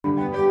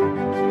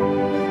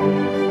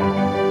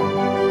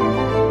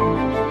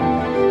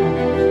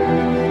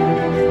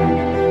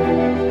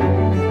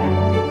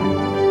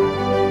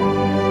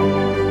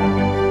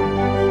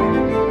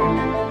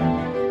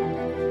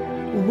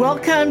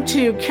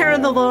to Carry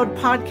the Load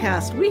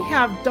podcast. We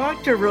have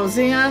Dr.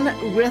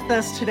 Roseann with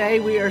us today.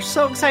 We are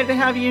so excited to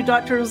have you,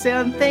 Dr.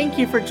 Roseann. Thank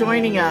you for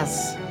joining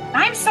us.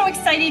 I'm so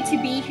excited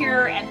to be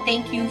here, and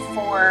thank you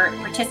for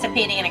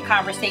participating in a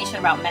conversation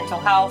about mental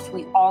health.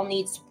 We all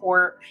need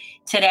support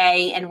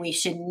today, and we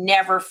should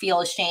never feel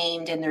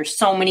ashamed. And there's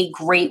so many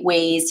great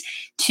ways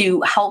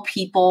to help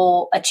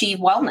people achieve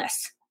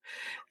wellness.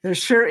 There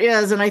sure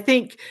is. And I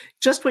think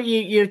just what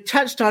you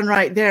touched on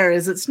right there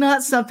is it's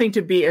not something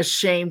to be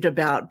ashamed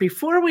about.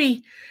 Before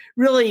we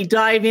really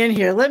dive in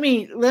here, let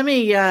me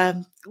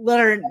let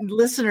our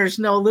listeners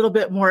know a little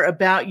bit more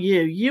about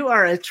you. You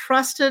are a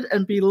trusted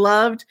and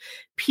beloved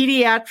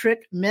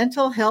pediatric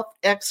mental health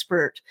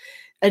expert,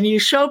 and you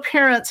show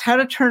parents how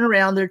to turn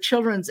around their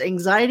children's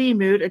anxiety,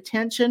 mood,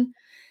 attention,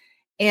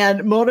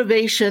 and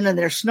motivation and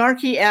their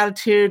snarky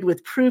attitude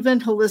with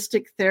proven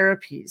holistic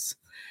therapies.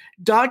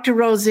 Dr.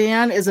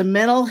 Roseann is a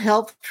mental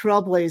health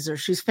trailblazer.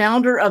 She's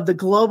founder of the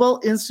Global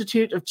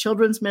Institute of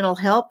Children's Mental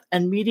Health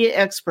and media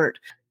expert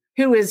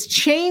who is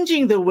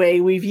changing the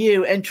way we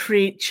view and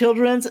treat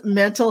children's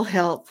mental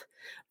health.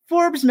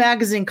 Forbes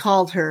magazine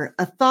called her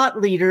a thought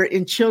leader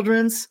in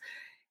children's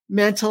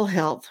mental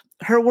health.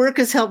 Her work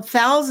has helped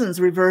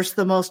thousands reverse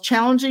the most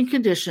challenging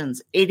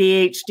conditions: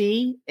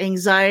 ADHD,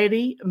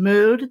 anxiety,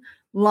 mood,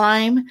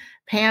 Lyme,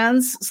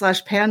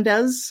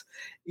 PANS/PANDAS,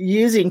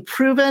 using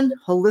proven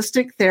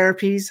holistic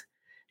therapies.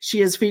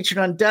 She is featured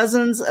on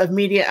dozens of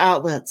media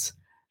outlets.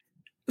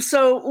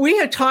 So we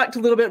had talked a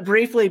little bit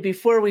briefly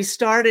before we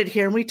started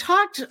here, and we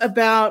talked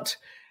about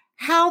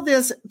how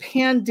this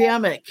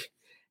pandemic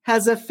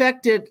has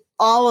affected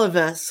all of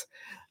us,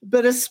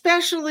 but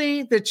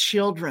especially the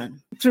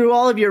children. Through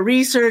all of your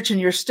research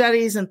and your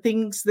studies and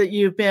things that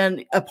you've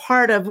been a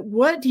part of,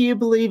 what do you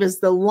believe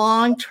is the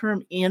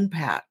long-term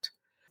impact?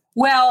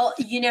 Well,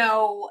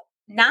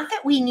 not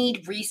that we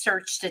need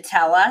research to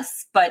tell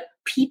us, but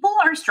people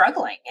are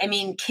struggling. I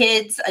mean,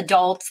 kids,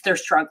 adults, they're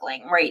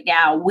struggling right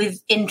now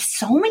in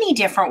so many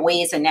different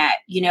ways, Annette,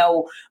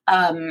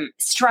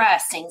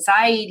 stress,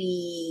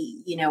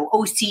 anxiety,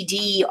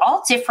 OCD,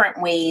 all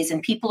different ways.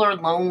 And people are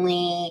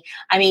lonely.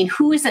 I mean,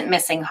 who isn't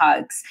missing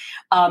hugs?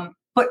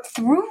 But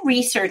through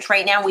research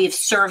right now, we have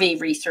survey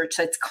research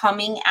that's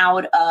coming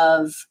out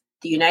of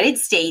the United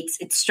States.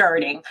 It's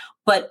starting,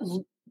 but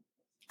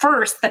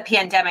first, the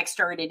pandemic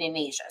started in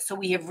Asia. So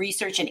we have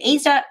research in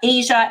Asia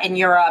and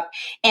Europe.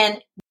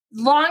 And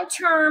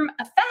long-term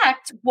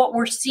effect, what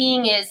we're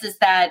seeing is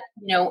that,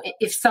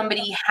 if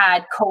somebody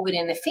had COVID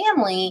in the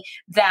family,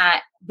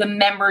 that the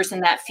members in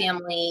that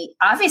family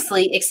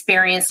obviously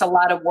experienced a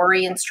lot of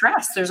worry and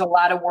stress. There's a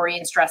lot of worry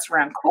and stress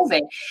around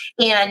COVID.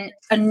 And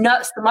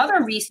some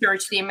other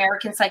research, the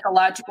American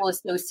Psychological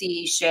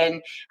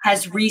Association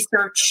has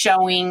research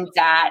showing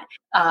that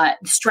the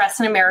Stress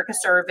in America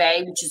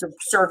survey, which is a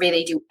survey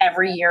they do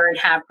every year and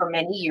have for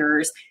many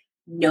years,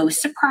 no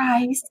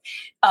surprise,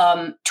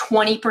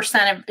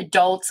 20% of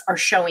adults are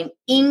showing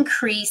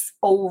increase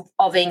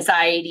of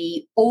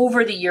anxiety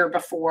over the year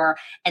before,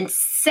 and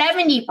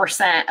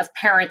 70% of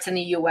parents in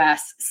the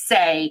U.S.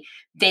 say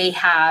they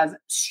have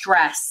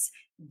stress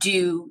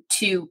due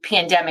to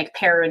pandemic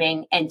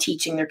parenting and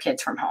teaching their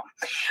kids from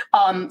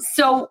home.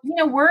 So,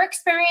 we're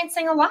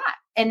experiencing a lot,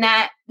 and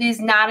that is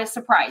not a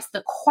surprise.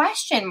 The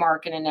question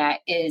mark,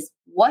 Annette, is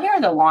what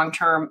are the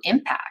long-term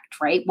impact,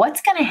 right?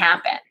 What's going to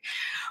happen?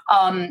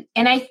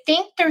 And I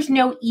think there's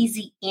no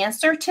easy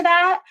answer to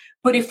that.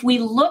 But if we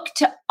look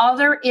to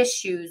other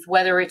issues,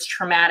 whether it's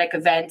traumatic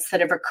events that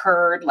have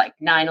occurred like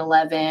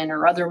 9/11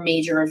 or other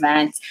major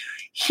events,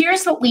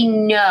 here's what we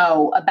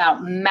know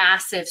about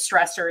massive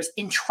stressors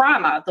in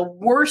trauma, the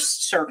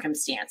worst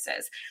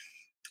circumstances.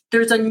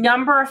 There's a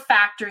number of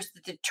factors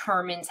that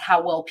determines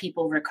how well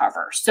people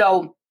recover.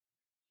 So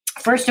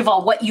first of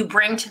all, what you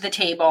bring to the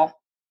table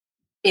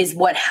is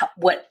what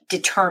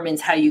determines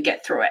how you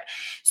get through it.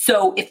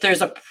 So if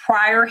there's a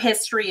prior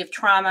history of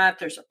trauma, if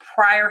there's a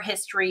prior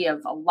history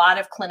of a lot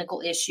of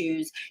clinical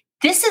issues,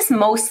 this is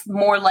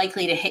more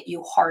likely to hit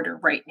you harder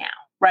right now,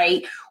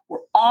 right? We're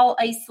all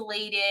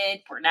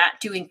isolated. We're not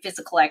doing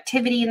physical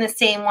activity in the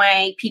same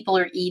way. People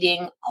are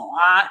eating a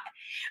lot.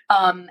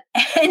 And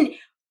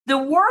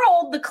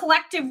the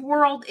collective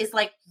world is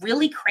like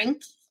really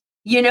cranky,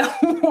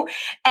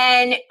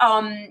 and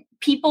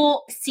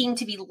people seem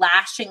to be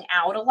lashing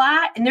out a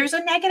lot, and there's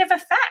a negative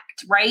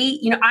effect, right?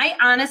 I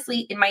honestly,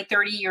 in my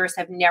 30 years,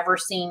 have never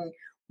seen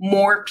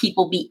more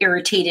people be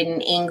irritated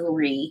and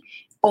angry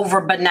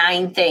over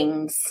benign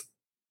things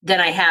than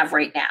I have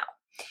right now.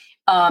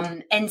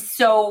 And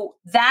so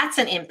that's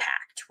an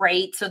impact,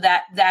 right? So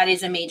that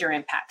is a major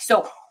impact.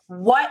 So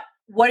what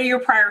are your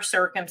prior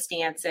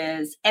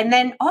circumstances? And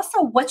then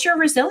also, what's your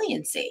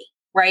resiliency?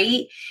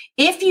 Right?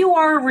 If you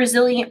are a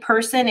resilient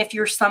person, if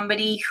you're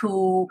somebody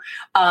who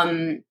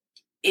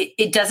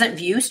it doesn't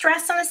view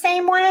stress in the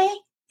same way,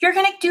 you're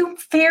going to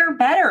fare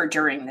better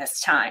during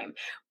this time.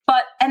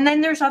 And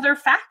then there's other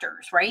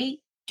factors, right?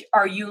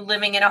 Are you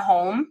living in a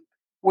home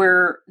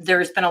where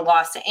there's been a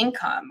loss of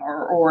income,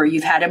 or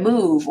you've had to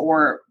move,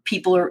 or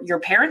your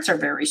parents are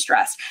very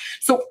stressed.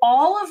 So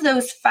all of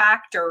those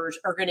factors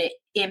are going to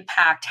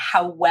impact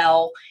how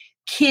well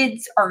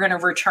kids are going to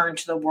return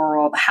to the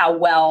world, how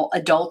well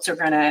adults are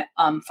going to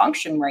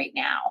function right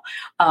now.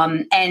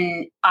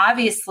 And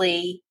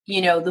obviously,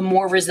 the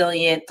more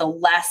resilient, the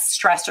less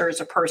stressors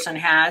a person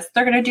has,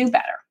 they're going to do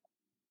better.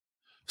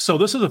 So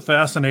this is a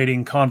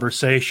fascinating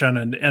conversation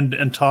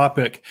and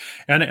topic.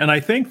 And I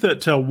think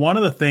that one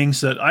of the things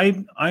that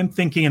I'm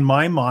thinking in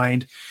my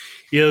mind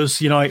is,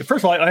 first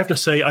of all, I have to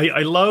say,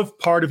 I love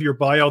part of your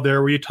bio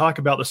there where you talk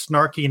about the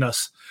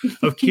snarkiness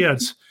of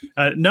kids.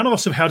 None of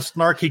us have had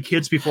snarky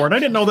kids before. And I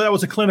didn't know that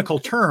was a clinical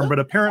term, but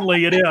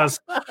apparently it is.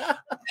 I'm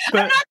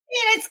not saying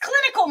it's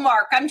clinical,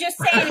 Mark. I'm just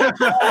saying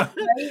it's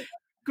right?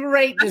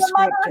 Great descriptor.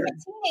 I'm a mother of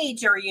a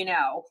teenager,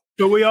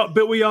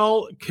 But we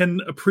all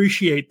can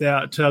appreciate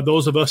that,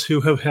 those of us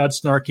who have had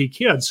snarky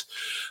kids.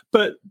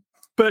 But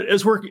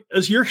as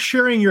you're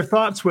sharing your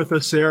thoughts with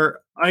us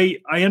there,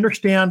 I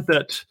understand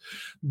that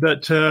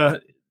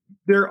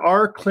there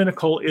are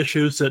clinical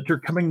issues that are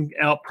coming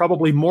out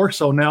probably more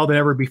so now than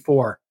ever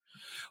before.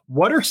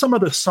 What are some of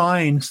the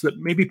signs that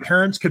maybe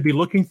parents could be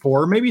looking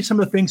for, or maybe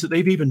some of the things that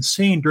they've even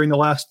seen during the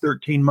last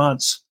 13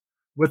 months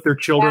with their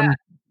children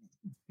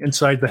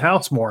inside the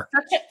house more?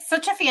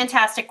 Such a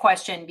fantastic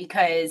question,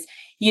 because,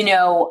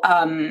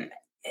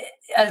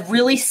 a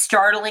really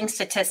startling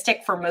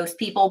statistic for most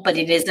people, but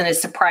it isn't a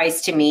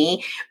surprise to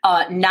me.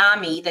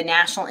 NAMI, the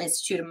National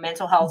Institute of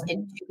Mental Health,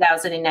 in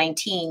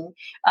 2019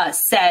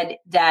 said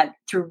that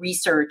through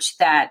research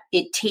that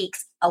it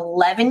takes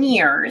 11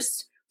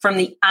 years from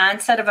the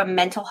onset of a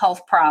mental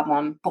health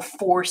problem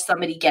before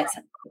somebody gets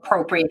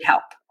appropriate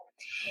help.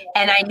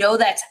 And I know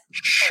that's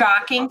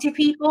shocking to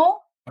people,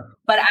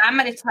 but I'm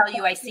going to tell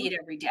you, I see it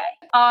every day.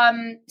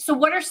 So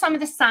what are some of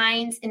the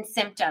signs and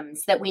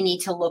symptoms that we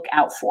need to look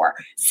out for?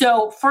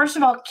 So first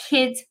of all,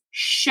 kids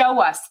show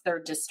us their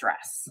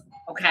distress,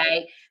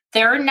 okay?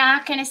 They're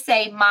not going to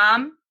say,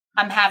 Mom,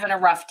 I'm having a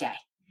rough day.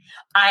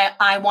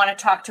 I want to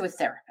talk to a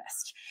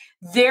therapist.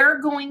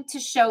 They're going to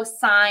show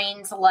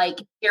signs like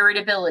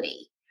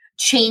irritability,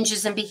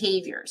 changes in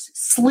behaviors,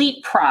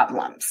 sleep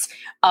problems,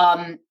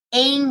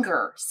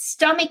 anger,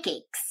 stomach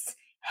aches,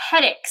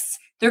 headaches.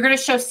 They're going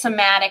to show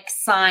somatic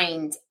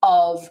signs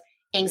of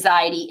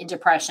anxiety and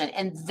depression.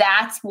 And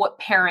that's what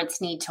parents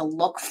need to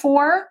look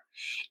for.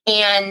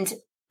 And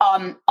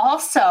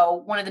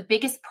also, one of the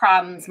biggest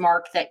problems,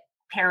 Mark, that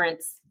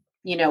parents,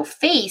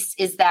 face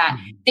is that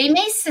they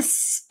may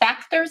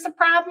suspect there's a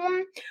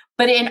problem,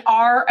 but in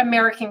our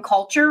American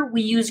culture,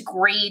 we use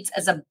grades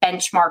as a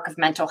benchmark of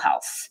mental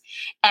health.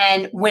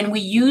 And when we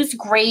use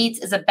grades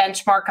as a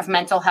benchmark of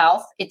mental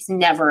health, it's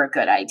never a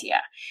good idea.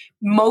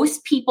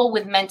 Most people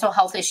with mental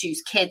health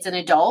issues, kids and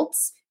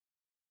adults,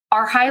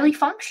 are highly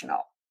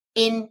functional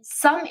in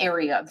some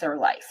area of their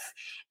life.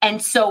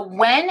 And so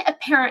when a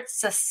parent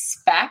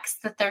suspects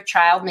that their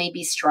child may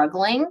be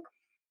struggling,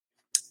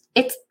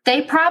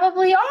 they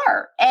probably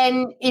are.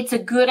 And it's a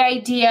good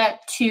idea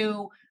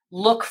to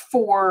look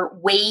for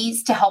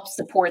ways to help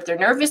support their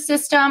nervous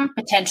system,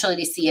 potentially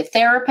to see a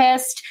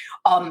therapist,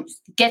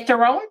 get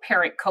their own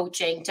parent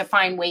coaching to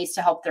find ways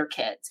to help their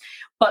kids.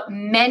 But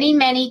many,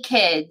 many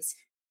kids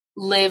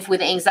live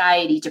with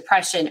anxiety,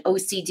 depression,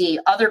 OCD,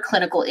 other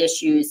clinical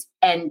issues,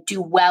 and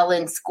do well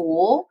in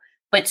school,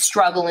 but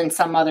struggle in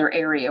some other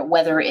area,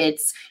 whether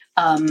it's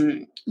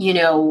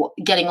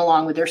getting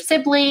along with their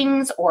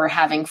siblings or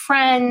having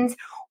friends,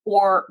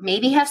 or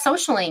maybe have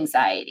social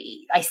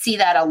anxiety. I see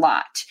that a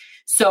lot.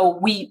 So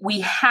we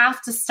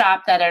have to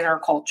stop that in our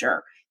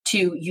culture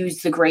to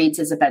use the grades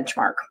as a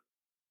benchmark.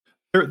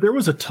 There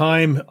was a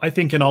time, I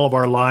think, in all of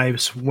our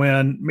lives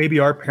when maybe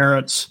our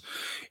parents,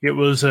 it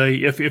was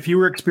if you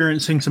were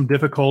experiencing some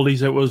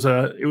difficulties, it was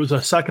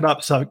a suck it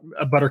up,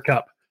 a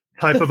buttercup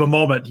type of a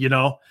moment,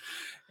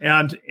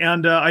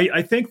 And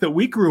I think that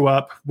we grew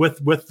up with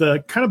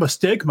the kind of a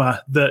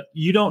stigma that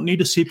you don't need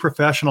to see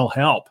professional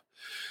help.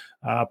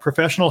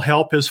 Professional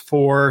help is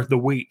for the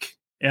weak.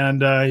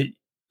 And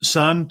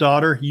son,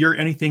 daughter, you're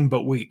anything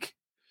but weak.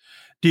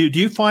 Do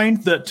you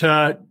find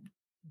that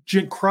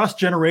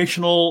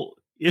cross-generational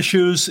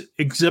issues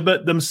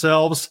exhibit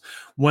themselves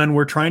when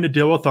we're trying to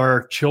deal with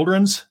our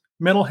children's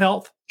mental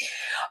health?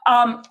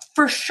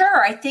 For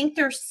sure. I think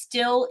there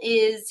still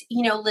is,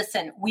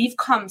 listen, we've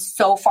come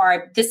so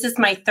far. This is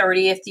my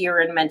 30th year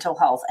in mental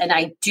health. And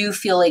I do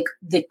feel like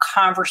the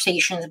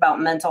conversations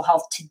about mental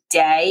health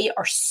today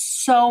are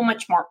so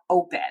much more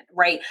open,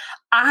 right?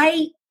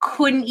 I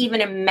couldn't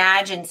even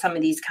imagine some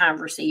of these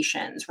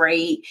conversations,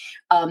 right?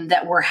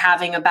 That we're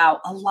having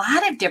about a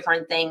lot of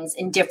different things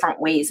in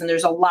different ways. And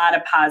there's a lot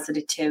of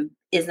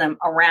positivism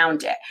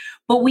around it.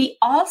 But we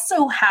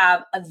also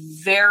have a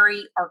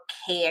very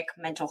archaic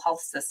mental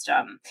health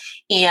system.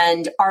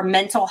 And our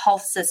mental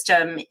health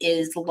system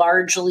is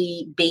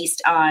largely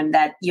based on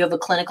that you have a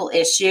clinical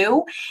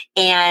issue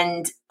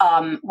and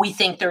we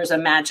think there's a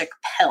magic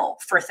pill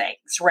for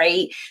things,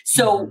 right?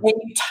 So when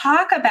you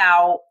talk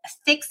about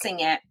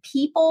fixing it,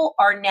 people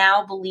are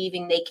now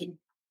believing they can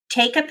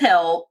take a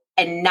pill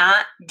and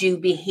not do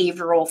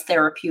behavioral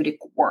therapeutic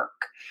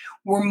work.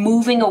 We're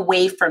moving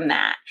away from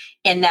that,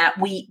 and that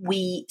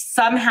we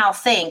somehow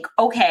think,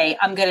 okay,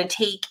 I'm going to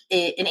take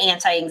an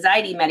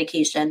anti-anxiety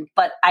medication,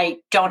 but I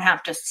don't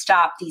have to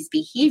stop these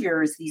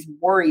behaviors, these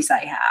worries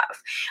I have.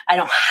 I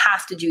don't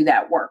have to do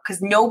that work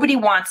because nobody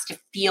wants to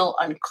feel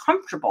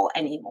uncomfortable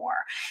anymore.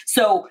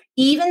 So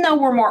even though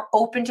we're more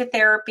open to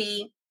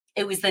therapy,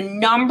 it was the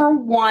number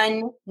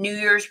one New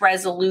Year's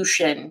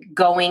resolution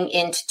going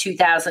into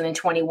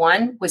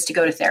 2021 was to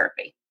go to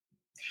therapy.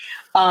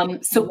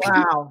 So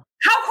wow.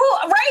 How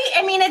cool, right?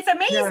 I mean, it's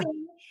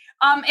amazing.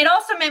 Yeah. It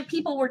also meant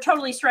people were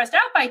totally stressed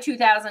out by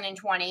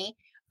 2020.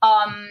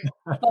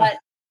 But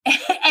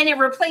and it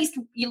replaced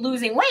you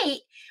losing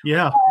weight.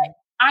 Yeah. But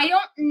I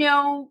don't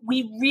know.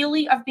 We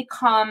really have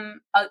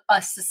become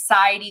a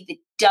society that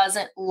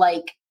doesn't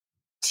like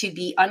to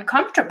be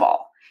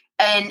uncomfortable.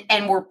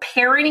 And we're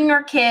parenting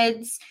our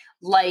kids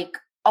like,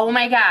 oh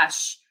my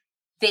gosh,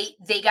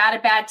 they got a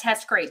bad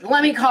test grade.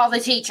 Let me call the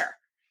teacher.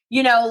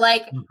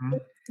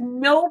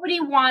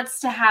 Nobody wants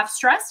to have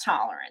stress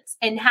tolerance,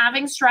 and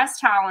having stress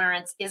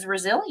tolerance is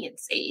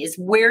resiliency, is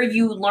where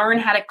you learn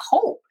how to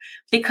cope,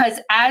 because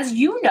as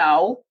you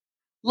know,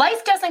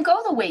 life doesn't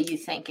go the way you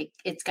think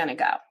it's going to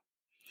go.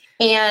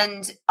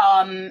 And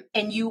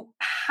you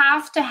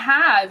have to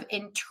have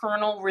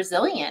internal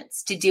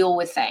resilience to deal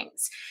with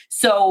things.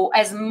 So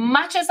as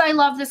much as I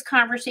love this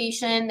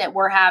conversation that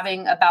we're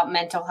having about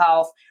mental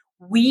health,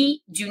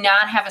 we do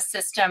not have a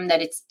system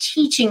that it's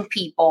teaching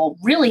people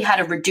really how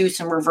to reduce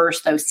and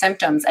reverse those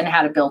symptoms and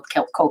how to build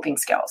coping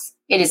skills.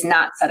 It is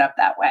not set up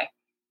that way.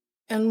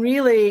 And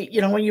really,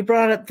 when you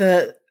brought up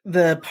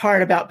the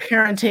part about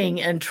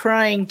parenting and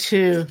trying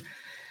to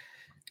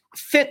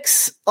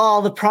fix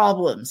all the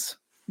problems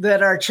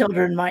that our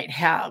children might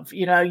have,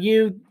 you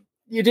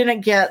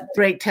didn't get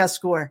great test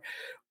score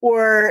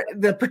or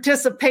the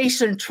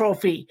participation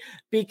trophy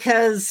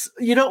because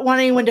you don't want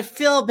anyone to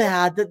feel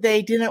bad that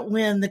they didn't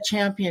win the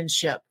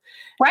championship.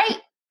 Right.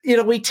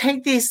 We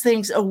take these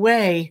things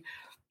away,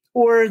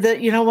 or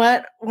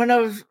that, one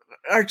of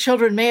our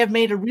children may have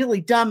made a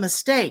really dumb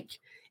mistake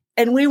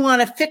and we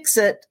want to fix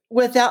it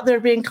without there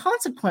being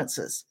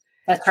consequences.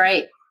 That's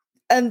right.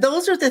 And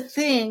those are the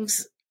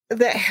things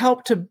that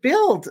help to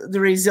build the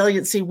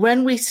resiliency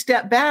when we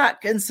step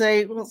back and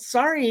say, well,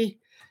 sorry,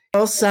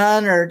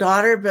 son or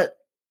daughter, but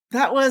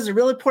that was a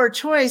really poor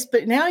choice,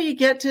 but now you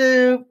get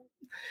to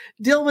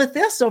deal with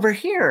this over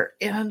here.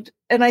 And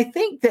I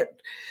think that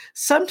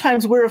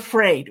sometimes we're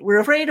afraid. We're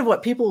afraid of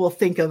what people will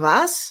think of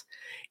us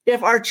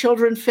if our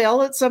children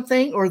fail at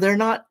something or they're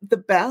not the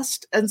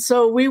best. And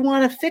so we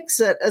want to fix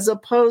it as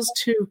opposed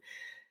to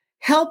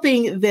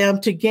helping them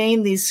to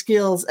gain these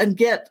skills and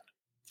get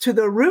to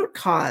the root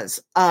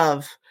cause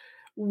of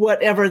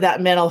whatever that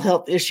mental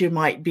health issue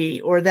might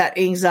be, or that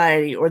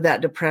anxiety or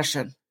that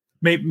depression.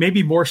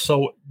 Maybe more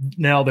so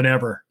now than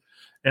ever.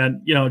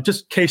 And,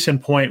 just case in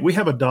point, we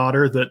have a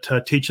daughter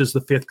that teaches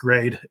the 5th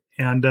grade,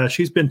 and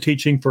she's been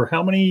teaching for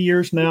how many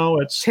years now?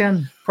 It's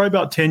 10, probably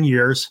about 10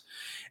 years.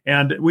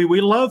 And we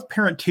love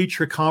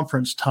parent-teacher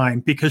conference time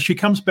because she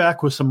comes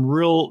back with some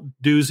real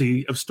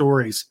doozy of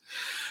stories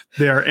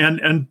there.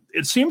 And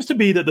it seems to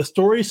be that the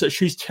stories that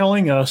she's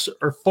telling us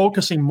are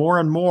focusing more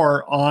and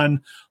more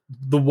on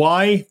the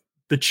why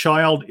the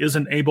child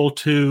isn't able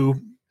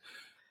to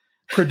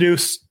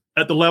produce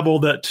at the level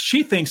that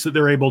she thinks that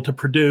they're able to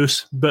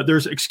produce, but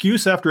there's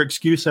excuse after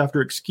excuse after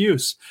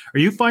excuse. Are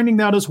you finding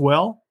that as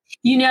well?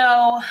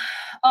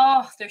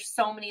 There's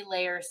so many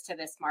layers to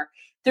this, Mark.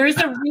 There's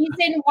a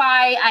reason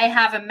why I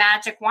have a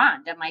magic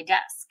wand at my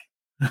desk.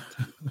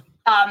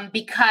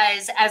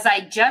 Because as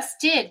I just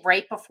did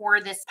right before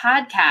this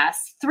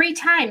podcast, 3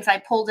 times I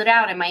pulled it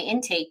out in my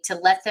intake to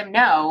let them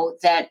know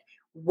that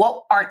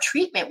what our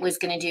treatment was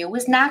going to do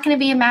was not going to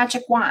be a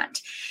magic wand.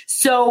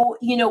 So,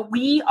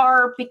 we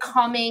are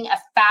becoming a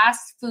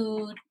fast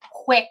food,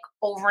 quick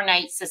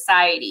overnight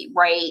society,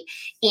 right?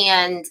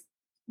 And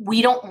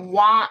we don't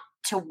want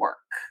to work.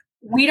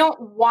 We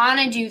don't want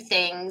to do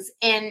things.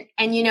 And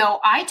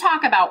I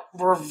talk about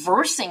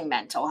reversing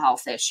mental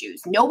health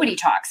issues. Nobody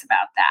talks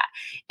about that.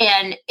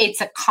 And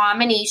it's a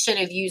combination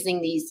of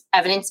using these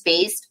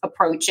evidence-based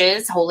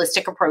approaches,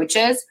 holistic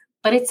approaches,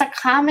 but it's a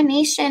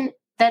combination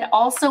that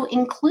also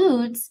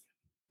includes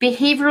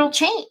behavioral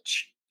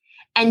change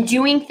and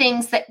doing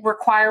things that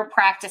require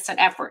practice and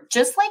effort.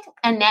 Just like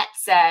Annette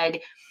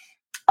said,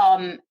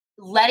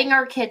 letting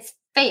our kids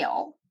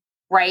fail,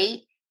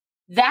 right?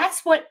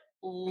 That's what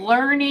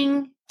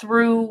learning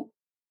through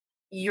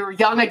your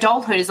young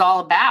adulthood is all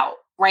about,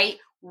 right?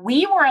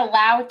 We were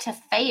allowed to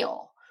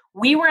fail.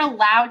 We were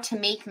allowed to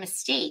make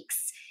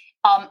mistakes.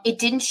 It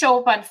didn't show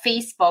up on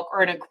Facebook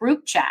or in a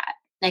group chat.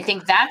 And I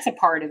think that's a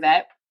part of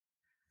it.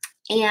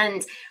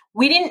 And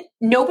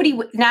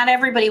not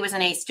everybody was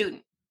an A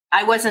student.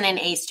 I wasn't an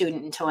A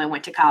student until I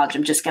went to college.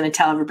 I'm just going to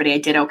tell everybody I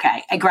did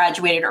okay. I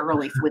graduated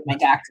early with my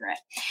doctorate.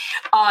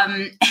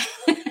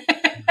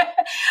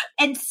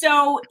 And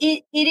so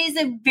it is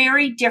a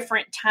very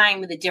different time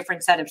with a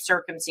different set of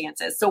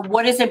circumstances. So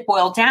what does it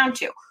boil down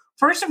to?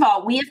 first of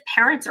all, we as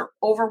parents are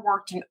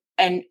overworked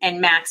and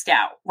maxed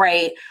out,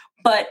 right?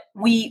 But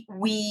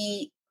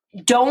we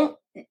don't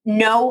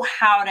know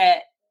how to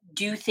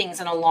do things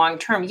in a long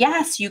term.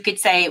 Yes, you could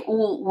say,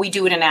 oh, we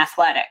do it in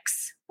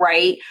athletics,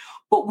 right?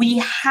 But we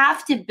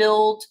have to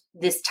build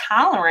this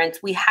tolerance.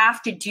 We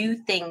have to do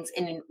things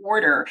in an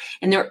order,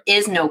 and there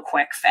is no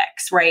quick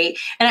fix, right?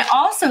 And I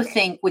also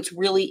think what's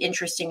really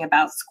interesting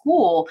about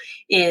school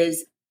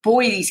is,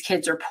 boy, these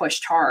kids are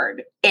pushed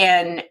hard.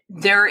 And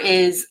there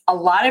is a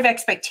lot of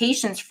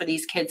expectations for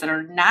these kids that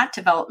are not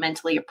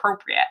developmentally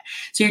appropriate.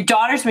 So your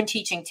daughter's been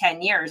teaching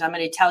 10 years. I'm going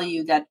to tell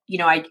you that,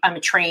 I'm a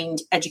trained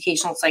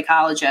educational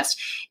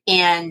psychologist.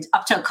 And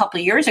up to a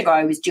couple of years ago,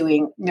 I was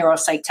doing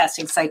neuropsych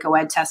testing,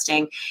 psychoed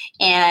testing.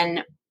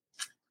 And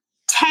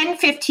 10,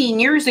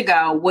 15 years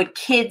ago, what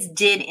kids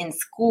did in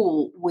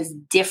school was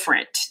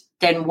different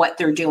than what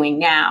they're doing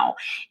now.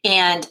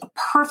 And a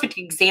perfect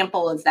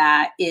example of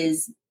that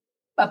is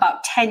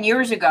about 10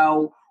 years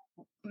ago,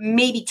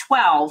 maybe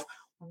 12,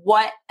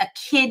 what a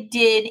kid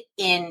did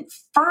in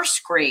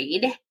first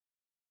grade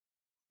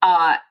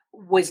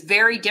was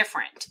very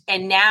different.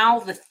 And now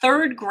the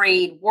third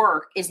grade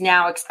work is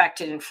now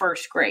expected in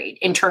first grade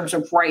in terms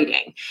of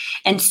writing.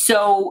 And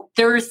so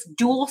there's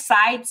dual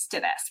sides to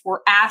this. We're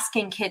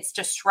asking kids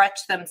to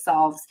stretch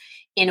themselves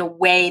in a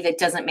way that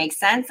doesn't make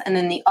sense. And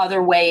then the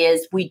other way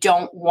is we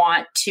don't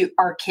want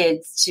our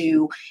kids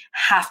to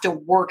have to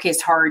work as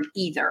hard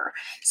either.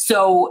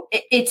 So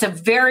it's a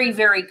very,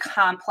 very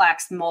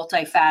complex,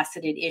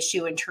 multifaceted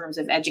issue in terms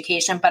of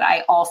education. But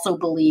I also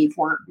believe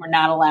we're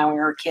not allowing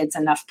our kids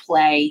enough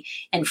play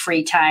and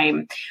free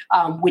time,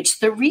 which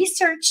the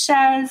research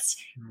says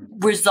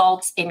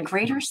results in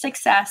greater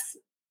success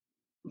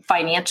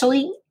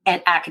financially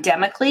and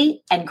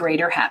academically and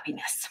greater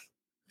happiness.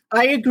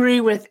 I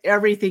agree with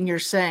everything you're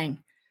saying.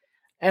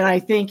 And I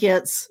think I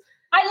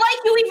like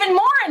you even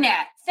more,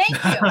 Annette.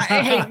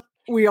 Thank you.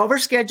 We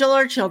overschedule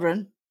our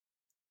children.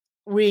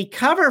 We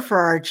cover for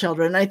our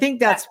children. I think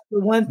that's the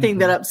one thing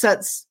that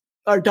upsets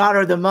our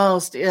daughter the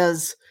most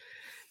is,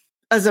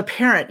 as a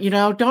parent,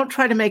 don't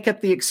try to make up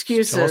the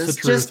excuses.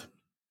 Just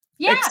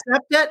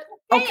accept it.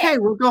 Okay,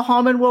 we'll go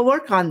home and we'll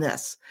work on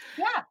this.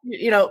 Yeah.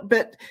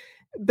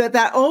 But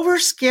that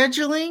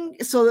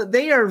overscheduling so that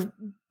they are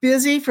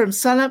busy from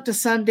sunup to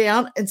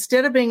sundown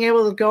instead of being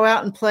able to go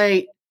out and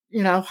play,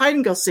 hide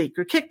and go seek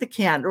or kick the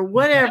can or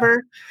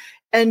whatever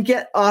and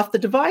get off the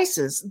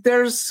devices.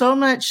 There's so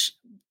much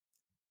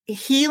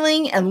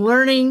healing and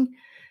learning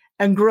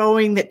and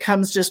growing that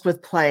comes just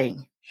with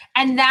playing.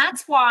 And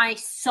that's why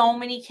so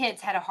many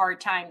kids had a hard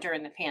time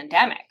during the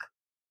pandemic.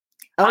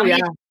 I'm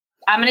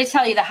going to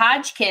tell you, the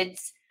Hodge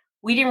kids,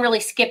 we didn't really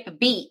skip a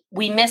beat.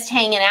 We missed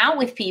hanging out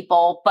with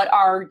people, but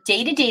our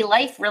day-to-day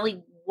life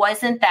really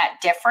wasn't that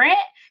different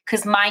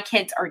because my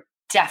kids are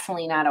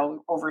definitely not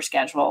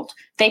overscheduled.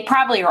 They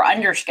probably are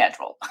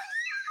underscheduled.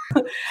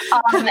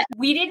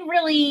 We didn't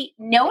really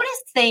notice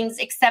things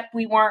except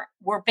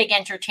we're big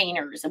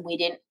entertainers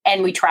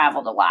and we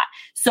traveled a lot.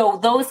 So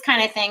those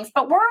kind of things,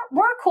 but we're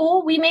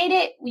cool. We made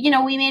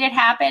it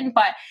happen.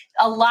 But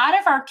a lot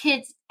of our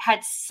kids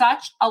had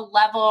such a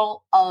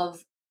level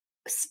of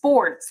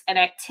sports and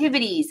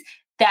activities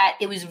that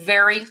it was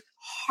very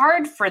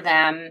hard for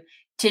them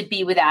to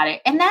be without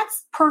it. And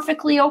that's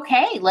perfectly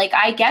okay. Like,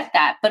 I get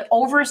that, but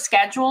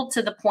overscheduled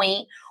to the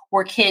point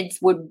where kids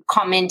would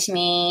come into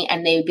me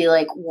and they'd be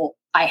like, well,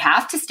 I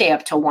have to stay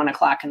up till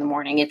 1:00 in the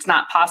morning. It's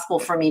not possible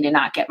for me to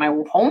not get my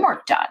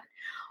homework done.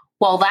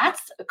 Well,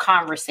 that's a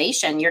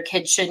conversation. Your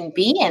kid shouldn't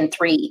be in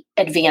 3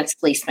 advanced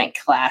placement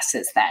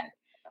classes then.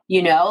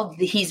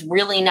 He's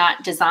really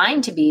not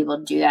designed to be able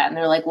to do that. And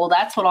they're like, well,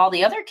 that's what all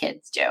the other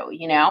kids do,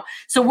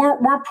 So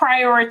we're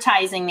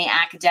prioritizing the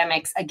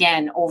academics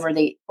again over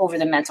the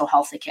mental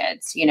health of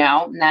kids,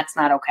 and that's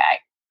not okay.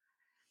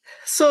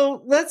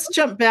 So let's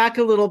jump back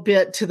a little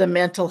bit to the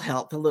mental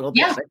health a little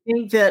bit. Yeah. I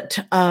think that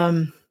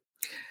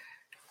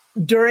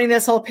during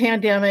this whole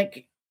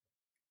pandemic,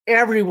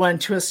 everyone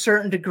to a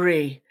certain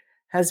degree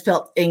has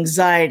felt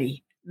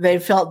anxiety.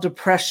 They've felt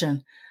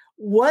depression.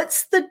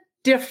 What's the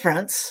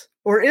difference?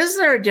 Or is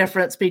there a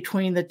difference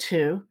between the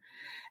two?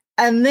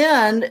 And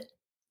then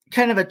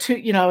kind of a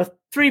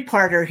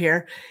 3-parter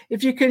here.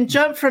 If you can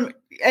jump from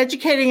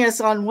educating us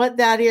on what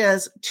that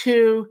is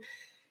to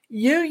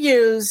you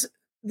use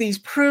these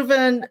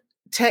proven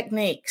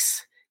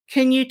techniques.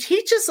 Can you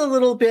teach us a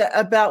little bit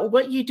about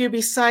what you do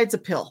besides a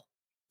pill?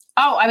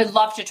 Oh, I would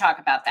love to talk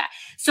about that.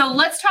 So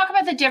let's talk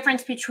about the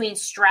difference between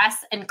stress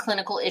and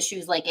clinical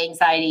issues like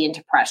anxiety and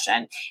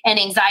depression. And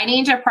anxiety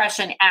and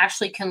depression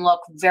actually can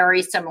look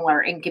very similar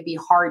and can be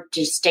hard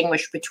to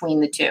distinguish between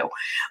the two,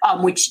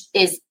 which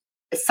is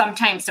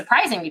sometimes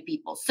surprising to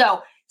people.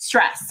 So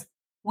stress.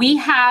 We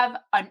have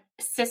a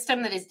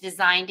system that is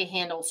designed to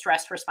handle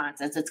stress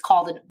responses. It's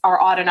called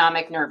our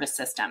autonomic nervous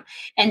system.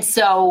 And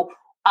so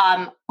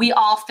we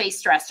all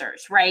face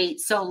stressors, right?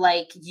 So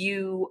like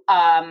you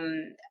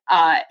were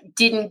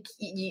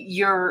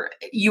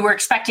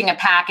expecting a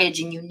package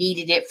and you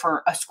needed it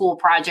for a school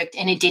project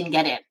and it didn't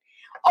get in.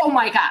 oh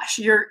my gosh,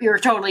 you're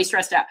totally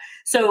stressed out.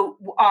 So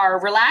our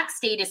relaxed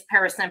state is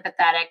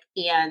parasympathetic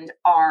and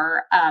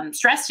our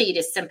stress state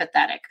is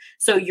sympathetic.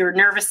 So your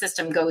nervous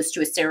system goes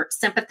to a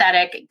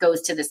sympathetic, it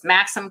goes to this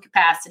maximum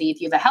capacity.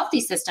 If you have a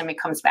healthy system, it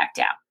comes back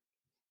down.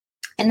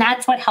 And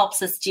that's what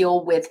helps us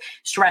deal with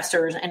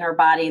stressors in our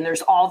body. And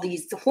there's all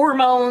these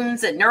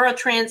hormones and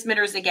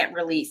neurotransmitters that get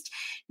released.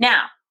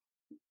 Now,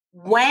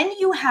 when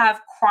you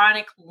have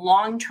chronic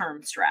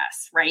long-term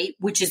stress, right,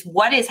 which is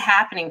what is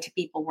happening to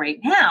people right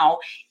now,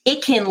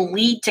 it can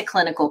lead to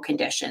clinical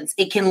conditions.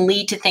 It can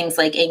lead to things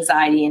like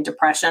anxiety and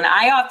depression.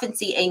 I often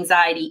see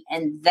anxiety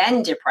and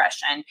then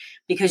depression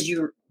because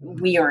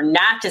we are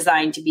not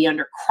designed to be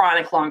under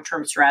chronic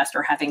long-term stress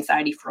or have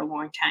anxiety for a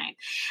long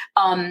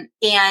time.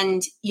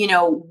 And,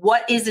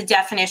 what is the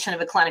definition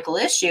of a clinical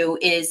issue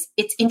is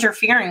it's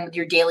interfering with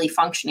your daily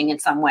functioning in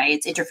some way.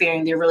 It's interfering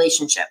with your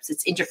relationships.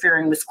 It's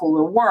interfering with school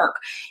or work.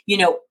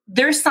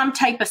 There's some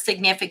type of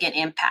significant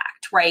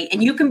impact, right?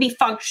 And you can be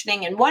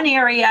functioning in one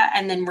area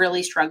and then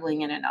really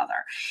struggling in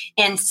another.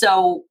 And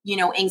so,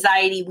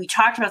 anxiety, we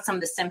talked about some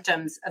of the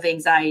symptoms of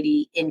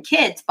anxiety in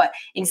kids, but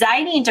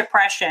anxiety and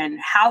depression,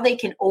 how they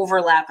can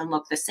overlap and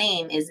look the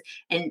same is,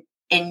 and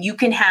you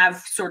can have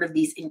sort of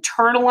these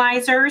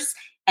internalizers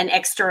and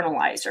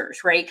externalizers,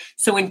 right?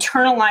 So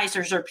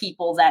internalizers are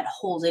people that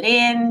hold it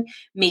in,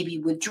 maybe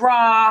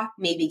withdraw,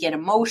 maybe get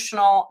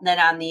emotional. Then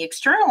on the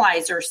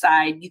externalizer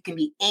side, you can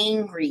be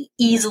angry,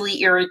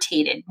 easily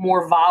irritated,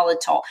 more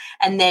volatile.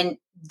 And then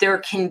there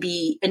can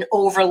be an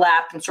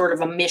overlap and sort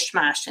of a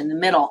mishmash in the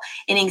middle.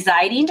 And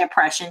anxiety and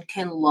depression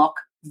can look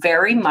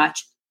very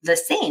much the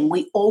same.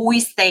 We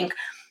always think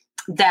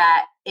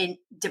that a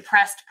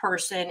depressed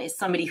person is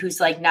somebody who's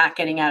like not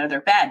getting out of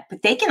their bed,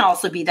 but they can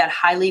also be that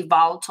highly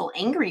volatile,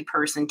 angry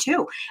person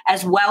too,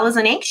 as well as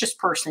an anxious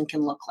person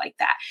can look like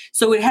that.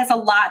 So it has a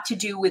lot to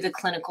do with a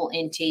clinical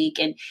intake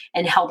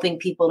and helping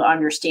people to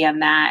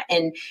understand that.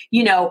 And,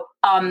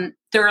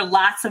 there are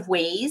lots of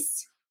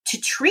ways to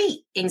treat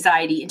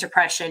anxiety and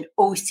depression,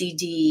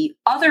 OCD,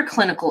 other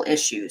clinical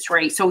issues,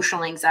 right?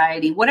 Social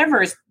anxiety,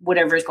 whatever is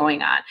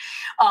going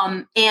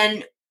on.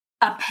 And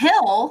a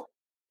pill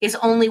is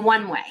only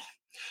one way.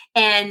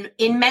 And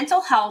in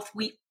mental health,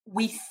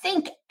 we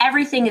think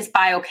everything is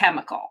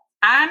biochemical.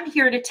 I'm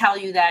here to tell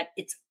you that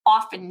it's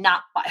often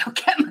not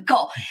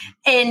biochemical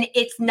and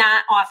it's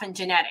not often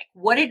genetic.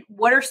 What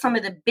are some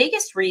of the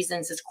biggest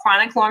reasons is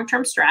chronic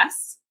long-term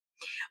stress,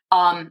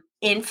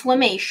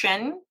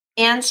 inflammation,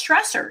 and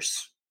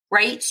stressors,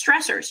 right?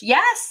 Stressors.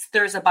 Yes,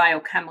 there's a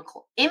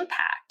biochemical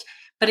impact,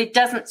 but it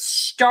doesn't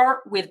start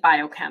with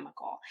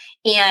biochemical.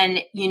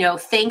 And,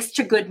 thanks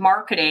to good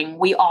marketing,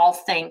 we all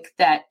think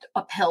that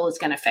a pill is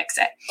going to fix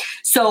it.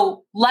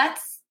 So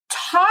let's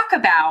talk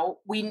about,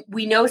 we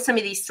know some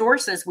of these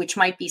sources, which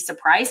might be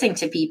surprising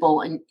to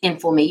people, and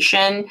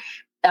inflammation.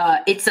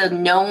 It's a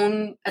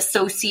known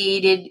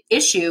associated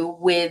issue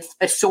with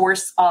a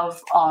source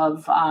of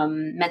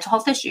mental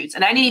health issues.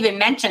 And I didn't even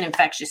mention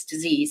infectious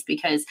disease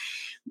because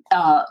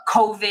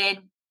COVID,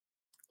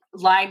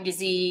 Lyme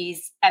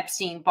disease,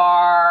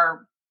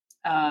 Epstein-Barr,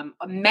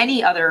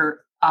 many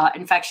other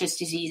infectious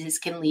diseases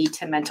can lead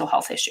to mental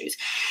health issues.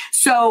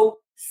 So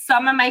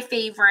some of my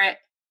favorite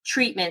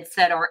treatments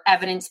that are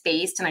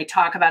evidence-based, and I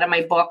talk about in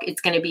my book,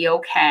 It's Gonna Be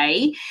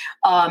Okay.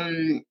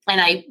 And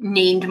I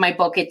named my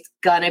book, It's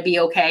Gonna Be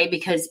Okay,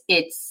 because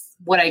it's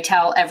what I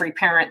tell every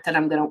parent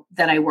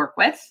that I work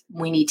with.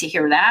 We need to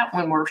hear that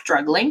when we're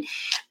struggling.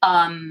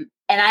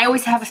 And I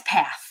always have a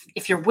path.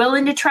 If you're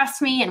willing to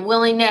trust me and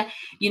willing to,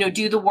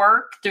 do the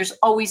work, there's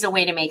always a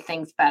way to make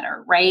things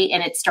better, right?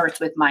 And it starts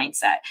with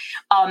mindset.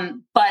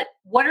 But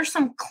what are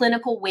some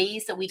clinical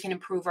ways that we can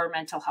improve our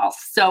mental health?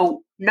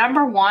 So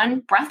number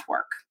one, breath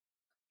work.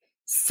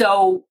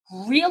 So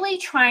really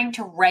trying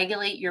to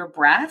regulate your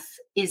breath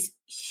is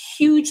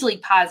hugely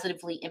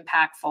positively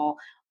impactful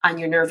on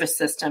your nervous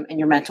system and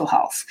your mental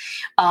health.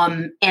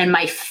 And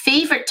my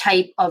favorite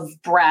type of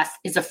breath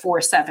is a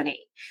 4-7-8.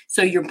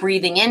 So you're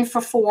breathing in for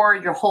 4,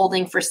 you're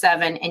holding for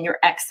 7, and you're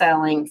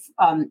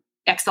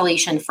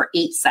exhalation for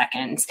 8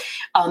 seconds.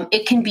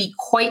 It can be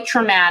quite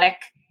traumatic,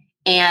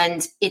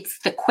 and it's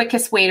the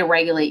quickest way to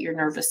regulate your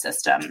nervous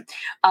system.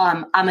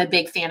 I'm a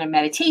big fan of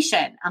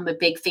meditation. I'm a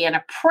big fan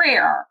of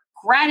prayer,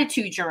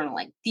 gratitude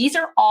journaling. These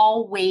are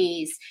all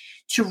ways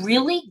to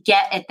really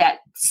get at that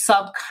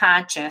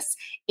subconscious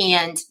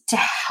and to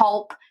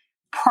help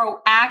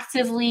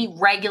proactively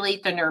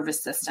regulate the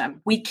nervous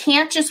system. We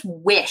can't just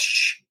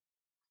wish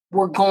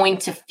we're going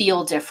to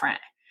feel different.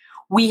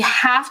 We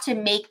have to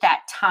make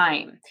that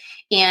time.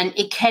 And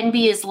it can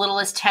be as little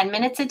as 10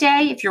 minutes a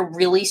day. If you're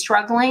really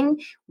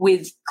struggling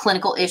with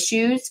clinical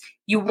issues,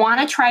 you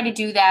want to try to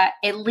do that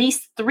at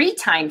least 3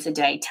 times a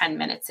day, 10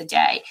 minutes a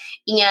day.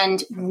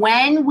 And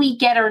when we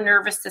get our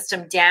nervous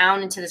system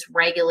down into this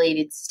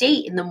regulated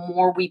state, and the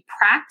more we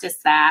practice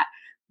that,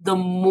 the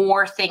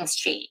more things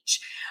change.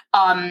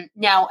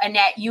 Now,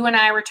 Annette, you and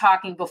I were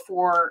talking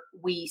before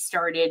we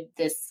started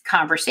this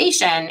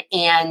conversation,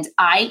 and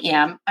I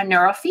am a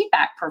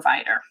neurofeedback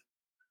provider.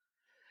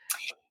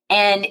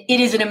 And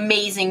it is an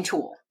amazing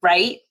tool,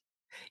 right?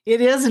 It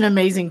is an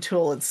amazing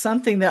tool. It's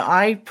something that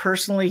I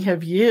personally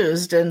have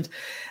used. And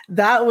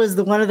that was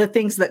one of the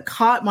things that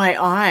caught my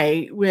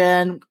eye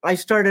when I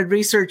started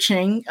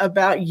researching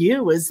about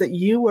you, is that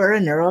you were a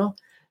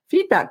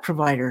neurofeedback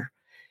provider.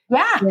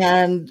 Yeah.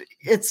 And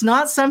it's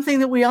not something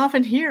that we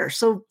often hear.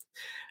 So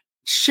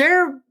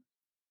share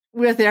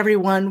with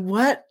everyone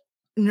what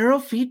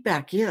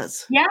neurofeedback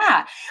is.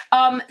 Yeah.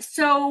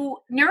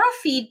 So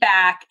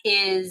neurofeedback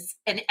is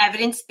an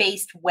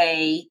evidence-based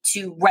way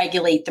to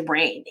regulate the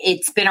brain.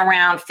 It's been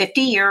around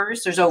 50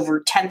 years. There's over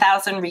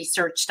 10,000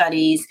 research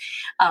studies,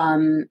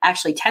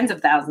 actually tens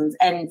of thousands,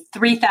 and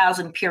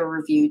 3,000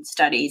 peer-reviewed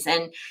studies.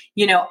 And,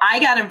 I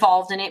got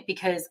involved in it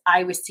because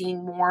I was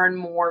seeing more and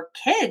more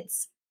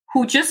kids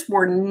who just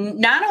were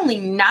not only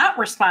not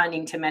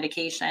responding to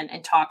medication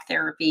and talk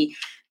therapy,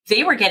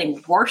 they were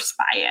getting worse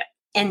by it.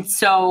 And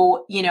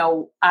so,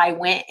 I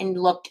went and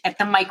looked at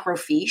the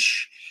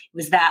microfiche. It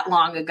was that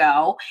long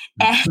ago.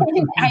 And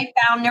I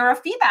found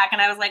neurofeedback.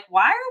 And I was like,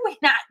 why are we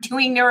not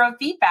doing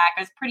neurofeedback? It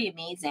was pretty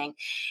amazing.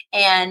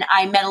 And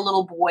I met a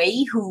little boy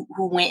who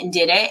went and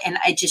did it. And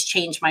it just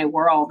changed my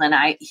world. And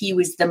he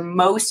was the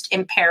most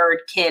impaired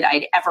kid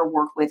I'd ever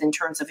worked with in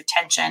terms of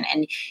attention.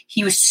 And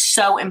he was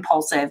so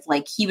impulsive.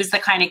 Like, he was the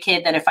kind of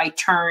kid that if I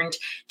turned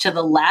to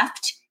the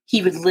left,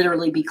 he would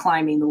literally be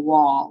climbing the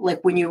wall. Like,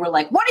 when you were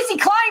like, what is he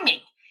climbing?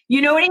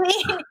 You know what I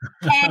mean?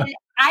 And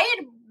I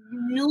had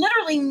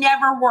literally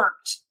never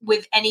worked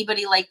with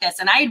anybody like this.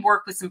 And I had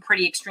worked with some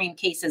pretty extreme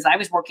cases. I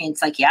was working in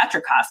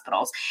psychiatric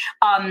hospitals.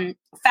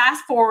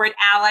 Fast forward,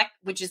 Alec,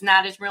 which is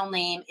not his real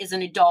name, is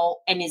an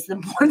adult and is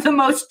one of the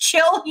most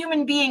chill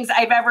human beings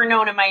I've ever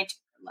known in my entire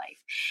life.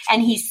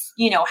 And he's,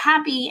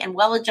 happy and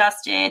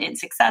well-adjusted and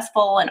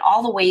successful in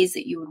all the ways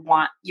that you would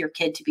want your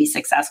kid to be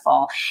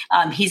successful.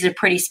 He's a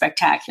pretty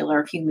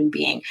spectacular human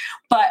being.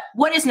 But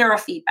what is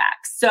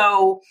neurofeedback?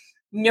 So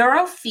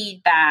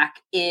neurofeedback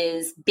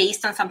is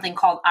based on something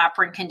called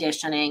operant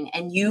conditioning,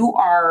 and you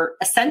are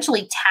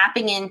essentially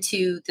tapping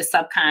into the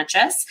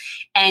subconscious,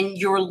 and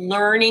you're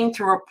learning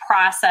through a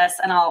process,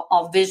 and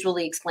I'll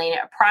visually explain it,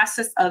 a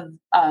process of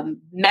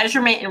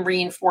measurement and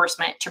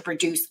reinforcement to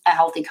produce a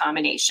healthy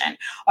combination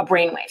of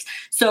brainwaves.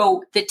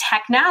 So the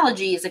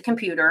technology is a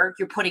computer.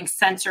 You're putting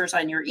sensors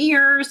on your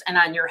ears and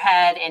on your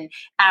head, and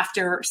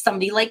after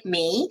somebody like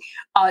me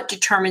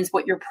determines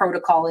what your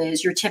protocol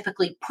is, you're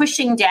typically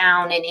pushing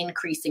down and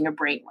increasing a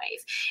brainwave.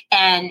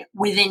 And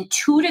within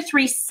 2 to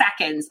 3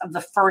 seconds of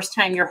the first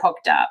time you're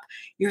hooked up,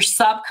 your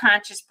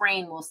subconscious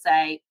brain will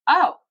say,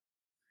 oh,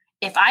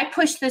 if I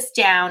push this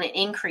down and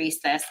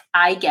increase this,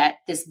 I get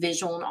this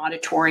visual and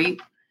auditory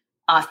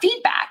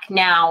feedback.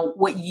 Now,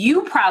 what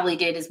you probably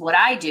did is what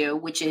I do,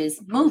 which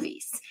is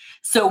movies.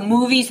 So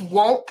movies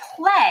won't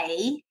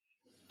play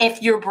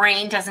if your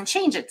brain doesn't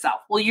change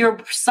itself. Well, your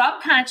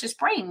subconscious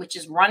brain, which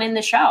is running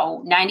the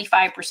show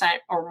 95%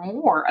 or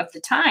more of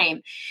the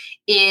time,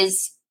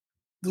 is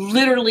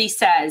literally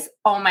says,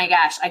 oh my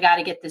gosh, I got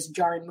to get this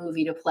darn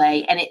movie to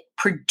play. And it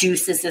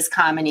produces this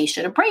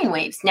combination of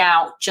brainwaves.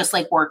 Now, just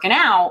like working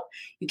out,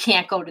 you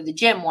can't go to the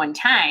gym one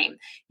time.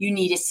 You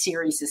need a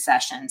series of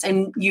sessions.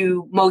 And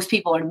most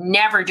people are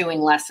never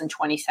doing less than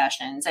 20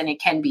 sessions. And it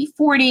can be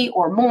 40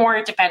 or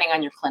more, depending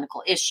on your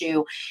clinical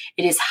issue.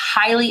 It is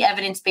highly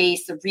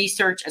evidence-based. The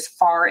research, as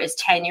far as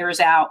 10 years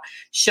out,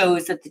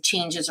 shows that the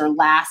changes are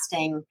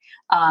lasting.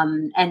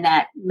 And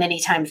that many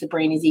times the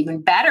brain is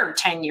even better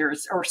 10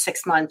 years or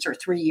 6 months or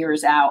 3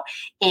 years out.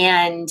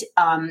 And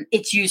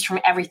it's used from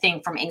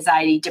everything from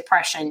anxiety,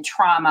 depression,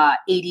 trauma,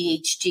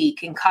 ADHD,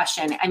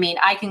 concussion. I mean,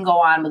 I can go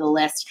on with a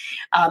list.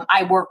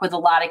 I work with a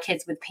lot of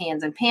kids with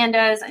PANS and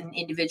PANDAS and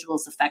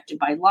individuals affected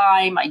by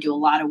Lyme. I do a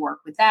lot of work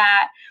with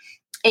that.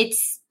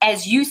 It's,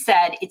 as you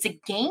said, it's a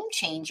game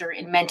changer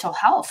in mental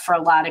health for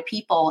a lot of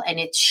people. And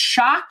it's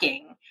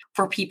shocking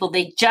for people.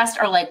 They just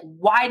are like,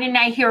 why didn't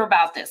I hear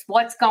about this?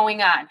 What's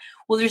going on?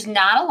 Well, there's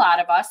not a lot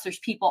of us. There's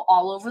people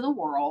all over the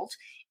world,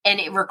 and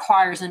it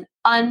requires an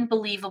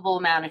unbelievable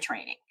amount of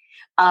training.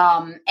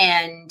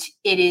 And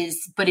it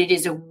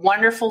is a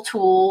wonderful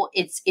tool.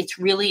 It's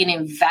really an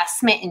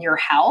investment in your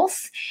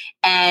health,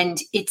 and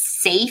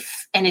it's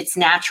safe and it's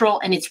natural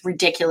and it's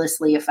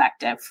ridiculously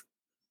effective.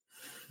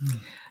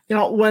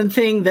 One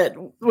thing that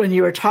when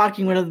you were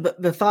talking, one of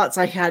the thoughts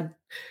I had,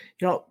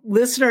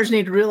 listeners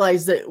need to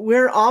realize that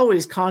we're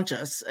always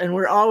conscious and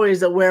we're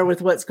always aware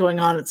with what's going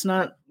on. It's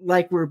not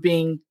like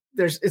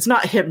it's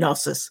not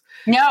hypnosis.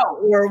 No.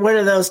 Or one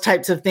of those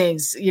types of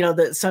things,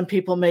 that some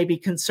people may be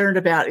concerned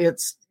about.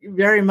 It's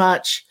very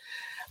much,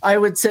 I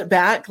would sit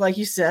back, like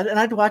you said, and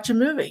I'd watch a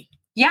movie.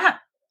 Yeah.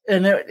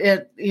 And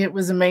it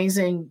was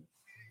amazing.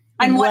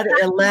 And what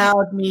it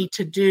allowed me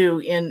to do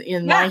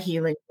in my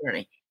healing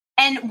journey.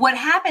 And what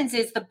happens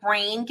is the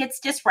brain gets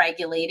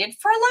dysregulated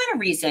for a lot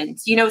of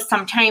reasons.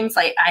 Sometimes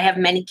I have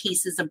many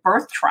cases of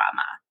birth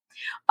trauma.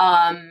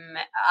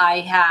 I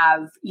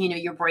have,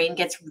 your brain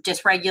gets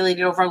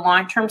dysregulated over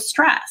long-term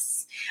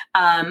stress.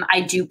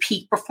 I do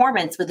peak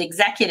performance with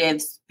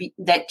executives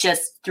that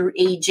just through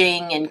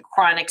aging and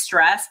chronic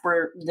stress,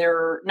 where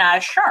they're not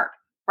as sharp.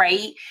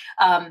 right?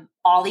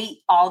 All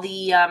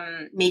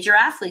the major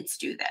athletes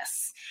do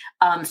this.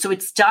 So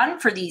it's done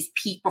for these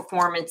peak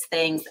performance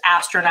things.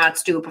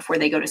 Astronauts do it before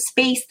they go to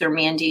space. They're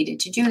mandated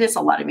to do this.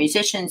 A lot of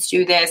musicians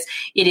do this.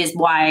 It is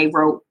why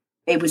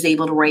I was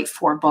able to write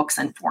 4 books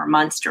in 4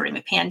 months during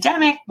the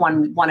pandemic,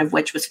 one of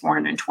which was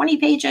 420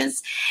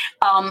 pages.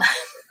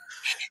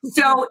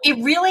 So it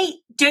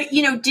really,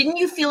 didn't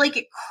you feel like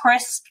it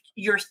crisped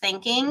your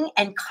thinking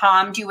and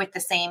calmed you at the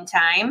same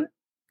time?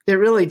 It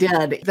really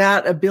did.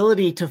 That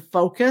ability to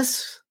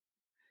focus,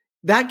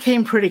 that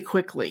came pretty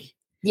quickly.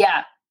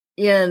 Yeah.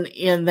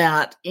 In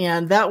that.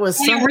 And that was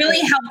it really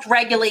helped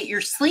regulate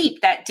your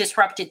sleep, that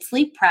disrupted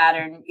sleep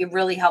pattern. It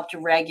really helped to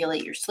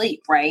regulate your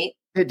sleep, right?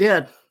 It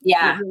did.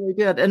 Yeah. It really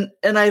did.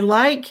 And I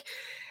like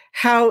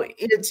how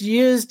it's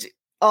used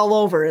all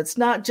over. It's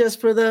not just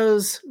for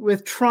those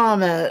with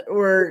trauma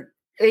or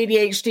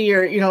ADHD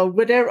or,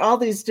 whatever, all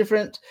these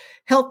different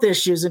health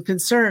issues and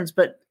concerns,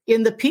 but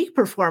in the peak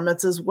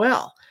performance as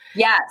well.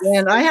 Yes.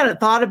 And I hadn't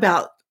thought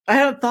about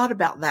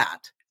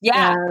that.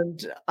 Yeah.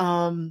 And,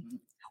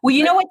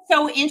 well, what's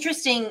so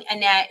interesting,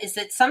 Annette, is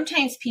that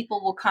sometimes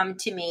people will come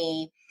to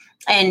me,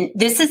 and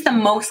this is the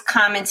most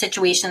common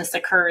situation that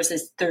occurs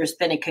is there's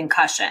been a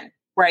concussion,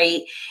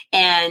 right?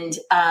 And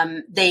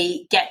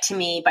they get to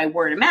me by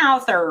word of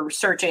mouth or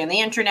searching on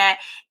the internet,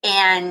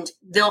 and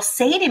they'll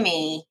say to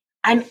me,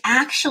 I'm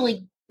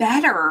actually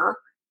better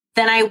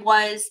than I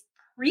was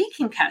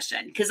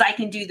pre-concussion because I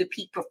can do the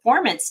peak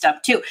performance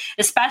stuff too,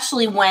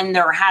 especially when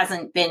there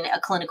hasn't been a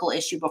clinical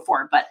issue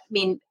before. But I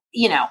mean,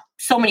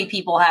 so many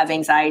people have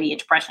anxiety and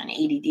depression,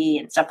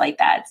 ADD and stuff like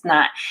that.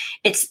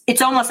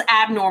 It's almost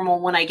abnormal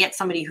when I get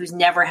somebody who's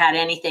never had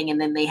anything and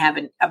then they have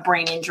a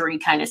brain injury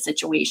kind of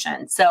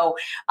situation. So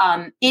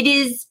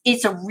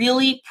it's a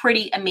really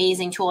pretty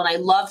amazing tool. And I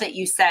love that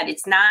you said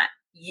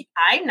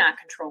I'm not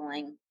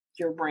controlling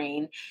your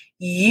brain.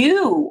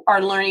 You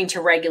are learning to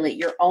regulate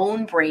your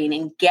own brain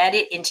and get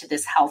it into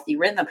this healthy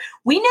rhythm.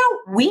 We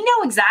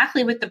know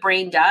exactly what the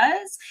brain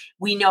does.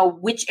 We know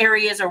which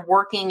areas are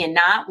working and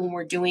not when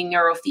we're doing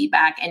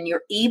neurofeedback, and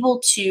you're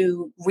able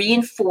to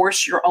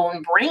reinforce your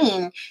own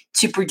brain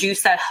to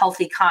produce that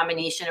healthy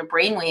combination of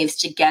brain waves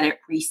to get it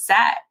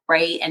reset,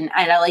 right? And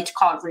I like to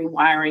call it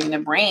rewiring the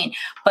brain,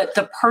 but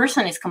the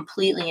person is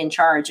completely in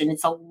charge, and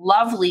it's a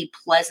lovely,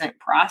 pleasant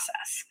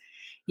process.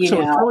 So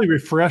it's really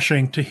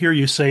refreshing to hear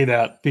you say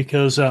that,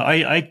 because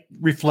I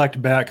reflect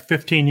back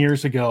 15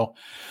 years ago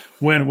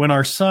when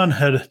our son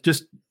had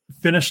just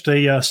finished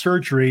a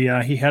surgery.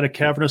 He had a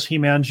cavernous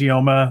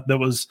hemangioma that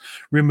was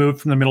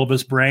removed from the middle of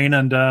his brain.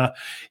 And,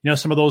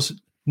 some of those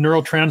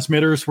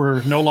neurotransmitters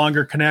were no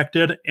longer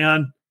connected.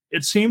 And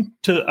it seemed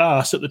to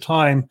us at the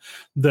time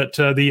that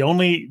the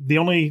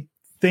only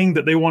thing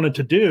that they wanted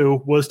to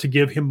do was to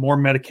give him more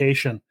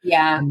medication.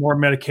 Yeah. More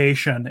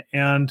medication.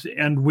 And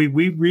we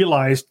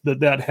realized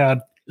that had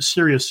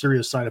serious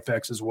side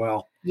effects as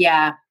well.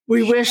 Yeah.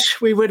 We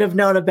wish we would have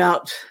known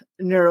about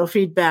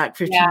neurofeedback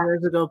 15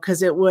 years ago,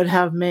 because it would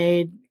have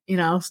made,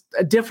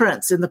 a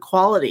difference in the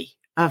quality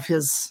of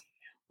his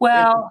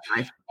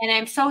life. And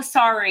I'm so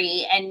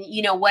sorry. And,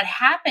 what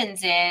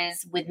happens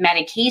is with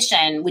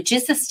medication, which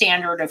is the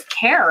standard of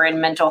care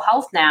in mental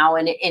health now,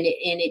 and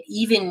it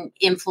even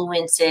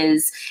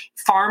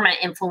pharma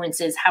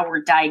influences how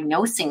we're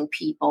diagnosing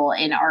people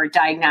in our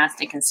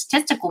diagnostic and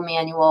statistical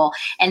manual,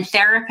 and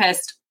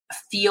therapists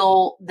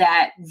feel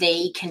that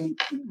they can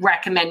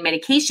recommend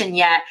medication,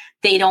 yet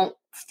they don't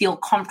feel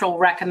comfortable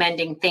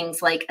recommending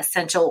things like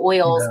essential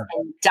oils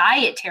and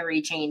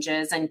dietary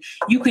changes. And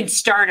you can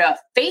start a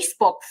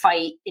Facebook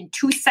fight in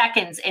 2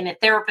 seconds in a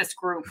therapist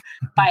group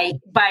by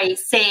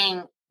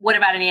saying, what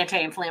about an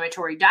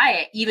anti-inflammatory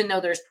diet? Even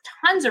though there's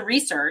tons of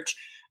research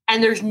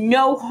and there's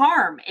no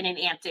harm in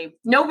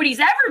nobody's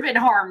ever been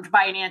harmed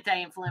by an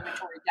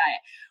anti-inflammatory diet.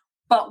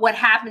 But what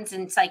happens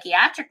in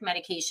psychiatric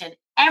medication,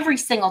 every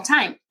single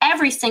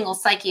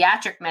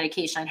psychiatric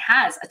medication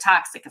has a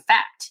toxic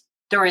effect.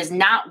 There is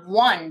not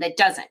one that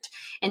doesn't.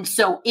 And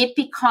so it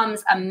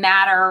becomes a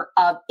matter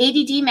of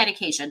ADD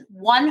medication.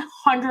 100%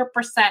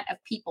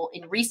 of people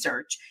in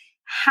research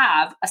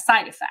have a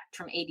side effect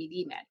from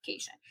ADD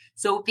medication.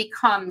 So it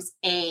becomes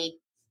a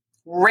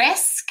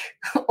risk,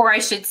 or I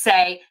should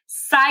say,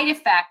 side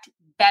effect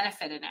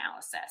benefit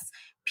analysis.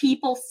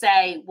 People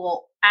say,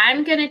 well,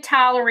 I'm going to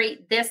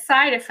tolerate this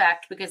side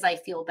effect because I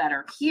feel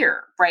better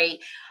here, right?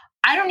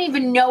 I don't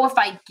even know if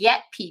I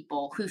get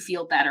people who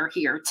feel better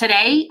here.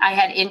 Today, I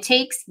had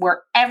intakes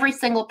where every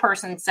single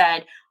person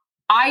said,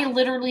 I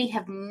literally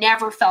have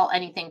never felt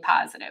anything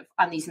positive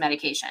on these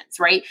medications,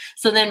 right?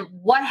 So then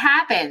what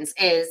happens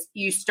is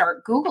you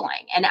start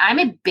Googling, and I'm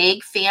a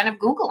big fan of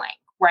Googling,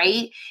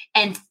 right?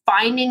 And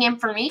finding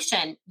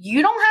information.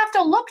 You don't have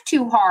to look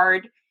too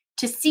hard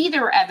to see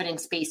their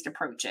evidence-based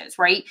approaches,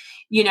 right?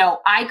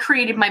 I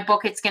created my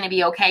book, It's Going to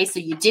Be Okay. So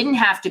you didn't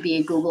have to be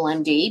a Google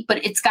MD,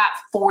 but it's got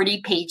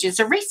 40 pages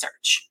of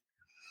research.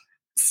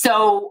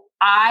 So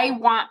I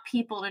want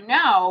people to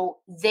know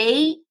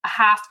they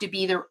have to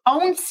be their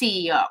own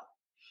CEO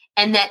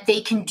and that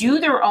they can do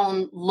their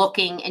own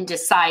looking and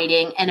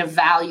deciding and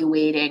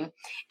evaluating.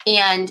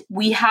 And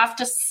we have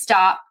to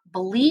stop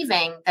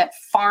believing that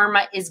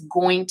pharma is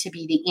going to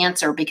be the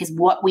answer, because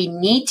what we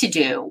need to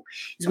do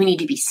is we need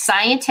to be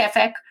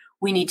scientific.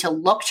 We need to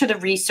look to the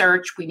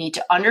research. We need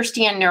to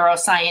understand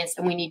neuroscience,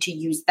 and we need to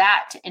use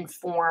that to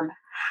inform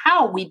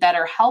how we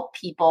better help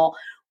people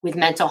with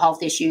mental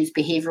health issues,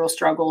 behavioral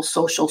struggles,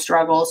 social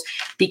struggles,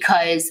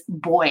 because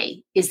boy,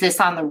 is this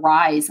on the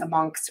rise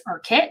amongst our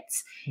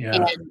kids. Yeah.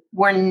 And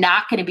we're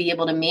not going to be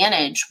able to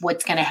manage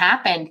what's going to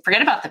happen.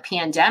 Forget about the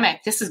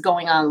pandemic. This is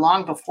going on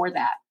long before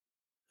that.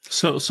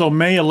 So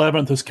May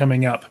 11th is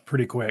coming up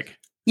pretty quick.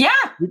 Yeah.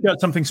 We've got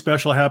something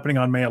special happening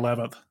on May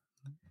 11th.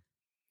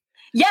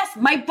 Yes,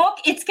 my book,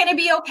 It's Going to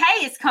Be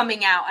Okay, is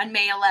coming out on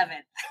May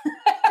 11th.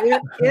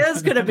 It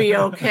is going to be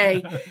okay.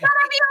 It's going to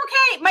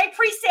be okay. My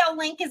pre-sale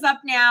link is up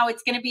now.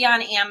 It's going to be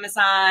on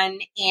Amazon,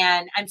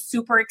 and I'm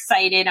super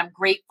excited. I'm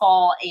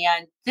grateful.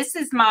 And this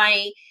is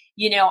my,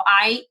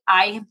 I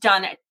have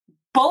done a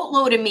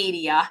boatload of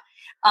media,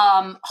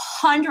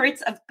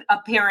 hundreds of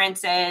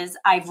appearances.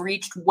 I've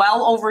reached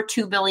well over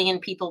 2 billion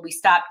people. We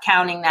stopped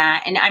counting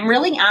that. And I'm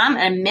really on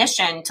a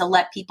mission to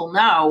let people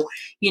know,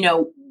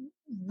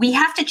 we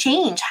have to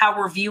change how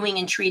we're viewing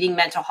and treating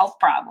mental health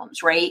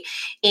problems, right?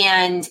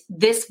 And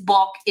this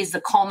book is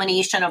the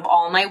culmination of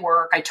all my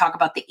work. I talk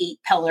about the 8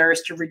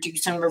 pillars to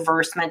reduce and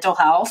reverse mental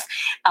health,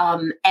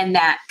 and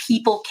that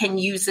people can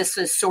use this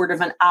as sort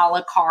of an a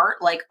la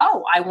carte, like,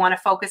 oh, I want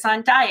to focus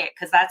on diet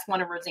because that's one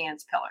of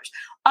Rosann's pillars.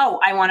 Oh,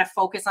 I want to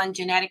focus on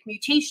genetic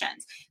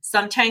mutations.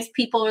 Sometimes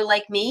people are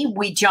like me,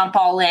 we jump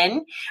all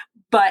in,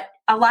 but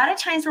a lot of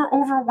times we're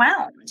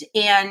overwhelmed.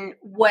 And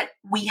what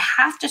we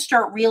have to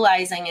start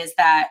realizing is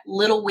that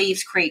little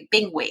waves create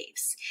big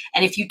waves.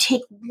 And if you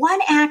take one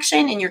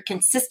action and you're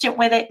consistent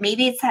with it,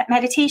 maybe it's that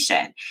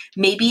meditation,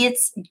 maybe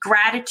it's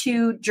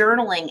gratitude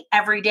journaling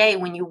every day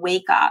when you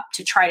wake up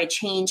to try to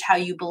change how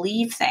you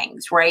believe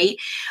things, right?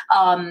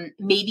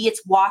 Maybe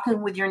it's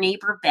walking with your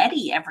neighbor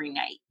Betty every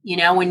night,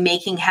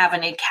 and have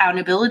an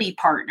accountability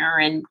partner.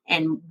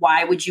 And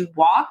why would you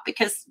walk?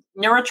 Because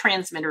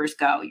neurotransmitters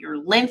go, your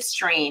lymph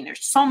strain,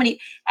 there's so many,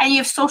 and you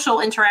have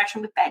social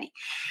interaction with Betty.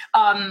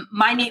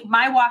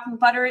 My walking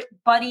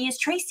buddy is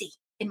Tracy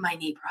in my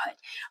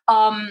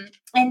neighborhood.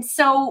 And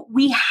so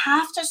we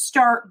have to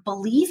start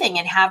believing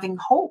and having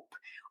hope.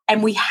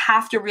 And we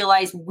have to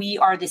realize we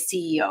are the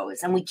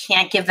CEOs, and we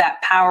can't give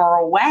that power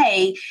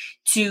away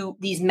to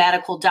these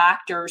medical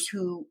doctors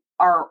who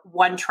are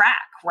one track,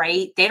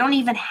 right? They don't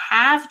even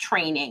have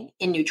training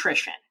in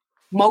nutrition.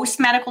 Most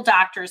medical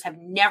doctors have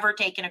never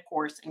taken a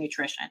course in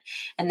nutrition,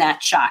 and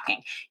that's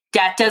shocking.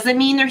 That doesn't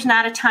mean there's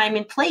not a time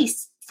and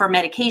place for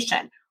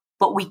medication,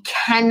 but we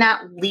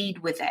cannot lead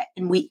with it.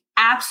 And we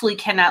absolutely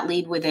cannot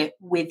lead with it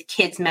with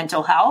kids'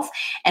 mental health.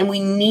 And we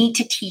need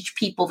to teach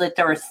people that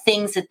there are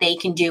things that they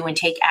can do and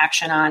take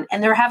action on,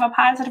 and they have a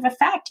positive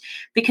effect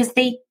because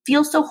they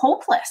feel so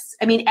hopeless.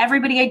 I mean,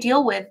 everybody I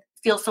deal with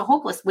feels so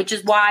hopeless, which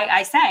is why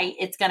I say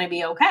it's going to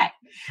be okay.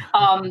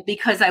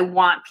 Because I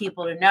want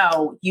people to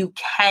know you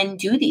can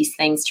do these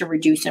things to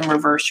reduce and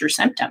reverse your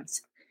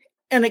symptoms.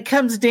 And it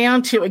comes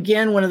down to,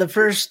 again, one of the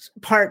first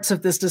parts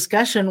of this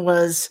discussion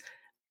was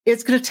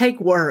it's going to take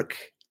work.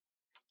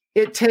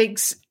 It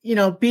takes,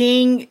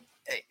 being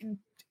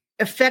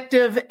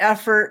effective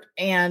effort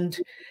and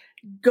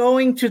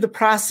going through the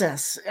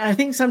process. I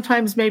think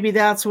sometimes maybe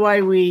that's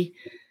why we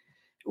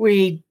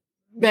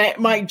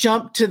might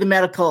jump to the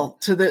medical,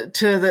 to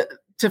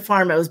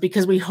pharmos,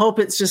 because we hope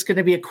it's just going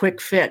to be a quick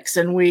fix,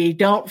 and we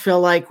don't feel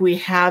like we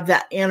have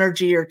that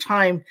energy or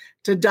time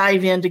to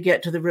dive in to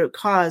get to the root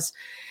cause.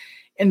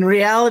 And the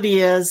reality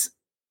is,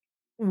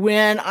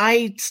 when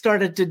I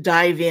started to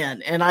dive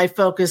in and I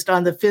focused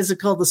on the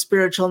physical, the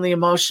spiritual, and the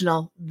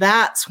emotional,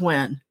 that's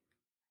when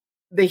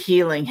the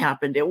healing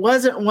happened. It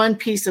wasn't one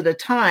piece at a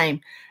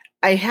time.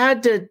 I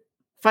had to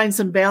find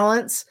some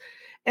balance.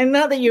 And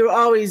not that you're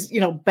always,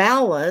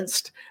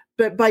 balanced,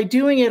 but by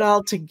doing it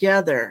all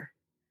together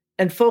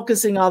and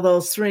focusing on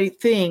those 3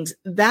 things,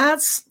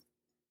 that's,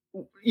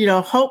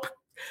 hope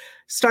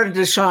started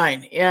to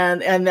shine.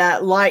 And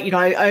that light,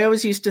 I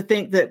always used to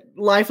think that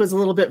life was a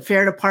little bit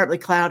fair to partly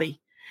cloudy.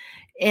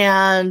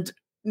 And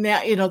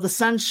now, the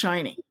sun's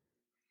shining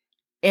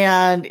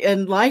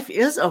and life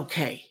is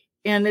okay.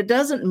 And it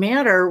doesn't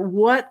matter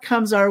what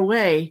comes our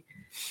way.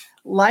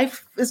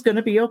 Life is going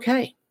to be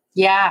okay.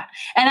 Yeah.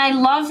 And I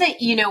love that,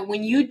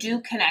 when you do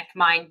connect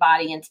mind,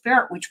 body, and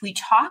spirit, which we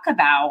talk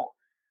about,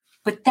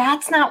 but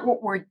that's not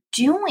what we're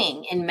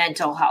doing in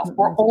mental health. Mm-hmm.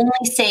 We're only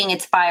saying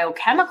it's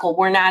biochemical.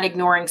 We're not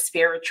ignoring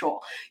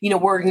spiritual.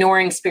 We're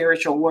ignoring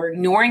spiritual. We're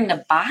ignoring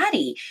the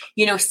body.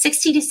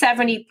 60 to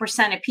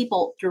 70% of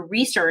people through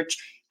research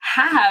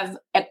have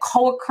a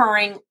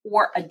co-occurring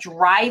or a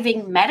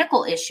driving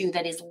medical issue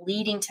that is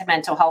leading to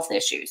mental health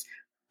issues.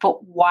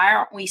 But why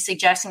aren't we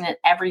suggesting that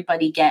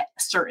everybody get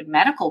a certain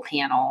medical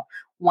panel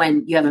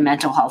when you have a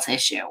mental health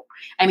issue?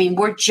 I mean,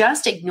 we're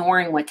just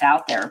ignoring what's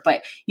out there.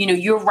 But,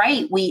 you're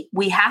right.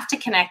 We have to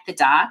connect the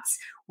dots.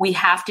 We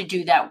have to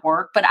do that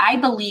work. But I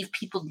believe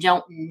people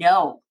don't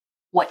know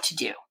what to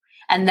do.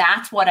 And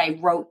that's what I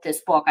wrote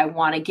this book. I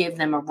want to give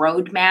them a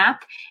roadmap.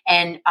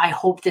 And I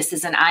hope this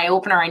is an eye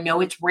opener. I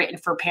know it's written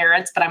for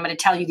parents, but I'm going to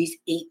tell you these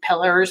 8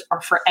 pillars are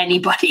for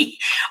anybody.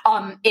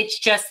 It's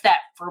just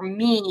that for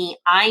me,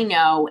 I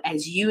know,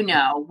 as you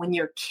know, when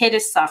your kid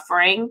is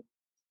suffering,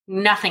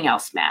 nothing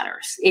else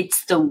matters.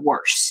 It's the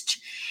worst.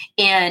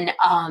 And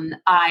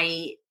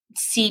I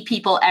see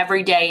people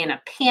every day in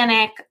a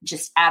panic,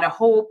 just out of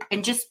hope,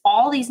 and just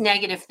all these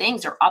negative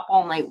things, are up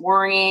all night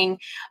worrying.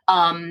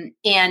 And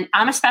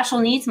I'm a special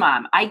needs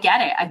mom. I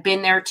get it. I've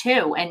been there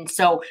too. And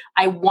so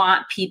I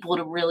want people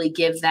to really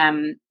give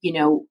them,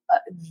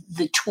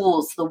 the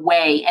tools, the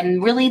way,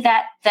 and really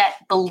that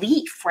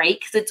belief, right?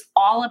 Because it's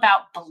all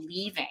about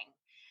believing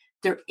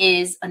there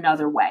is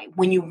another way.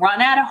 When you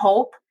run out of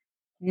hope,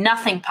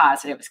 nothing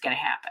positive is going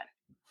to happen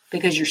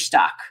because you're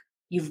stuck.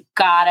 You've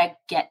got to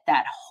get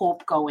that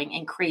hope going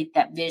and create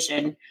that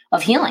vision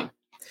of healing.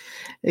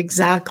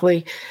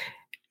 Exactly.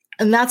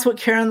 And that's what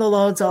Karen the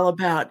Load's all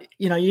about.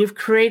 You've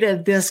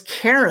created this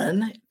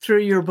Karen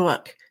through your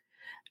book.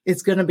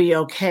 It's going to be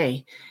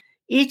okay.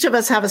 Each of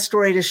us have a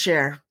story to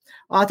share.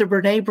 Author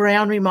Brene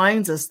Brown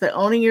reminds us that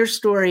owning your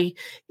story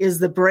is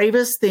the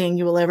bravest thing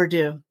you will ever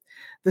do.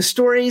 The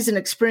stories and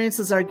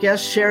experiences our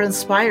guests share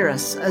inspire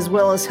us, as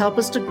well as help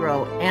us to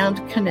grow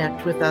and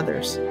connect with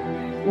others.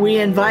 We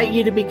invite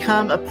you to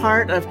become a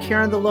part of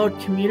Karen the Load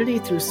community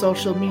through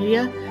social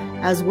media,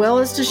 as well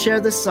as to share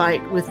the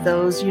site with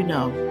those you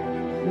know.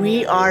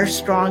 We are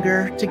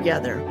stronger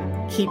together.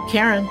 Keep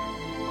Karen.